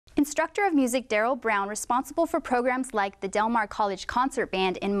Instructor of music Darrell Brown, responsible for programs like the Del Mar College Concert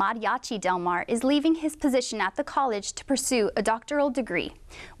Band and Mariachi Del Mar, is leaving his position at the college to pursue a doctoral degree.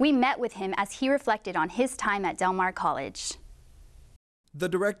 We met with him as he reflected on his time at Del Mar College. The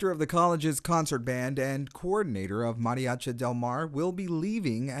director of the college's concert band and coordinator of Mariachi Del Mar will be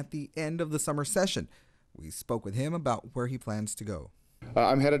leaving at the end of the summer session. We spoke with him about where he plans to go.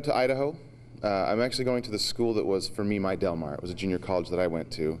 I'm headed to Idaho. I'm actually going to the school that was, for me, my Del Mar. It was a junior college that I went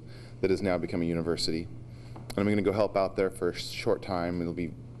to that has now become a university. And I'm going to go help out there for a short time. It'll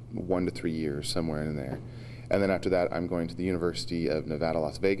be 1 to 3 years, somewhere in there. And then after that, I'm going to the University of Nevada,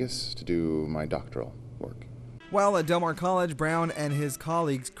 Las Vegas to do my doctoral work. While at Del Mar College, Brown and his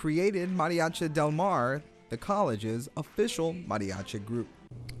colleagues created Mariachi Del Mar, the college's official mariachi group.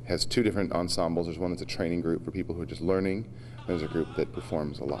 It has 2 different ensembles. There's one that's a training group for people who are just learning. There's a group that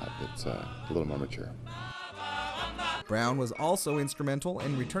performs a lot that's a little more mature. Brown was also instrumental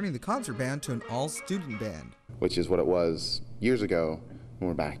in returning the concert band to an all-student band. Which is what it was years ago, and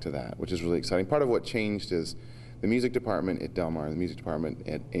we're back to that, which is really exciting. Part of what changed is the music department at Del Mar, the music department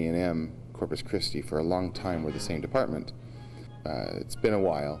at A&M, Corpus Christi, for a long time were the same department. It's been a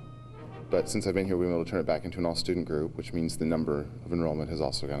while, but since I've been here, we've been able to turn it back into an all-student group, which means the number of enrollment has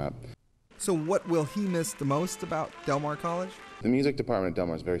also gone up. So what will he miss the most about Del Mar College? The music department at Del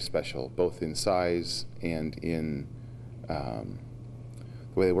Mar is very special, both in size and in the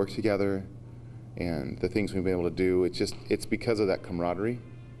way they work together and the things we've been able to do. It's because of that camaraderie.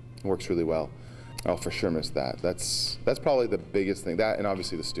 It works really well. I'll for sure miss that. That's probably the biggest thing. That and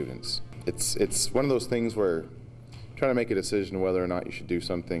obviously the students. It's one of those things where trying to make a decision whether or not you should do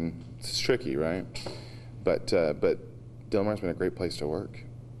something, it's tricky, right? But Del Mar's been a great place to work.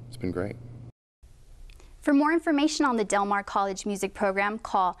 It's been great. For more information on the Del Mar College music program,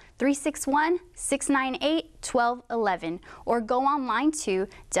 call 361-698-1211 or go online to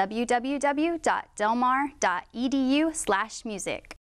www.delmar.edu/music.